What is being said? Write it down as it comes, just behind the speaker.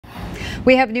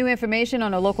We have new information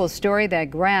on a local story that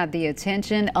grabbed the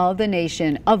attention of the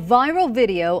nation. A viral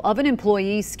video of an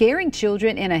employee scaring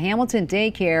children in a Hamilton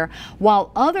daycare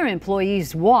while other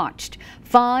employees watched.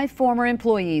 5 former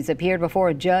employees appeared before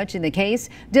a judge in the case.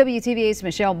 WTVA's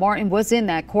Michelle Martin was in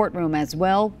that courtroom as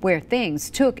well, where things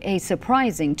took a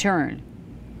surprising turn.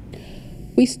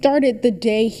 We started the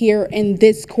day here in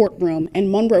this courtroom in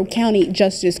Monroe County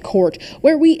Justice Court,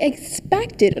 where we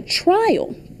expected a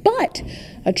trial. But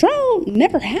a trial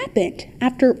never happened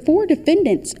after 4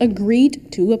 defendants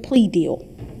agreed to a plea deal.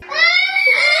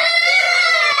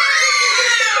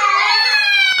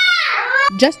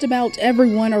 Just about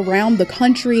everyone around the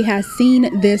country has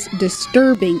seen this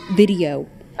disturbing video.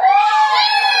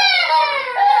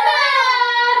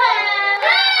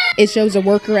 It shows a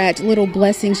worker at Little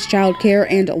Blessings Child Care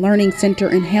and Learning Center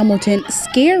in Hamilton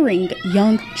scaring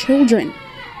young children.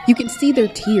 You can see their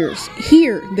tears,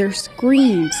 hear their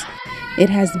screams. It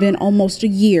has been almost a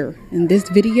year, and this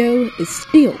video is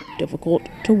still difficult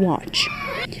to watch.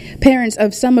 Parents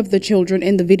of some of the children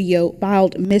in the video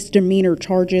filed misdemeanor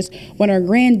charges when a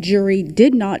grand jury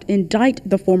did not indict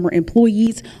the former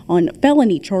employees on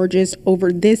felony charges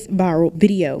over this viral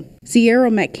video.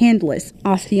 Sierra McCandless,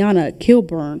 Asiana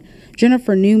Kilburn,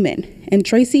 Jennifer Newman, and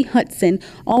Tracy Hudson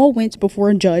all went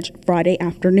before a judge Friday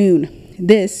afternoon.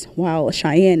 This while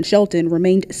Cheyenne Shelton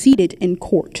remained seated in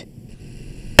court.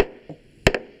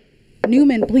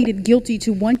 Newman pleaded guilty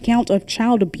to 1 count of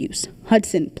child abuse.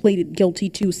 Hudson pleaded guilty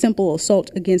to simple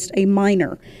assault against a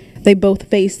minor. They both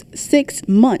face 6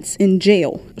 months in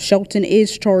jail. Shelton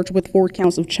is charged with 4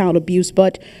 counts of child abuse,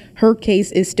 but her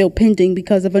case is still pending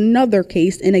because of another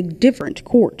case in a different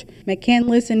court.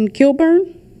 McCandless and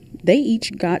Kilburn, they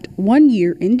each got 1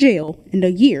 year in jail and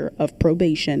a year of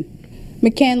probation.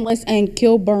 McCandless and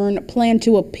Kilburn plan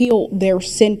to appeal their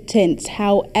sentence.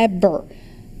 However,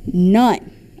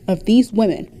 none of these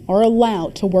women are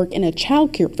allowed to work in a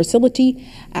child care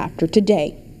facility after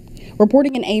today.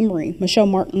 Reporting in Amory, Michelle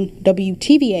Martin,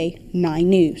 WTVA 9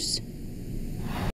 News.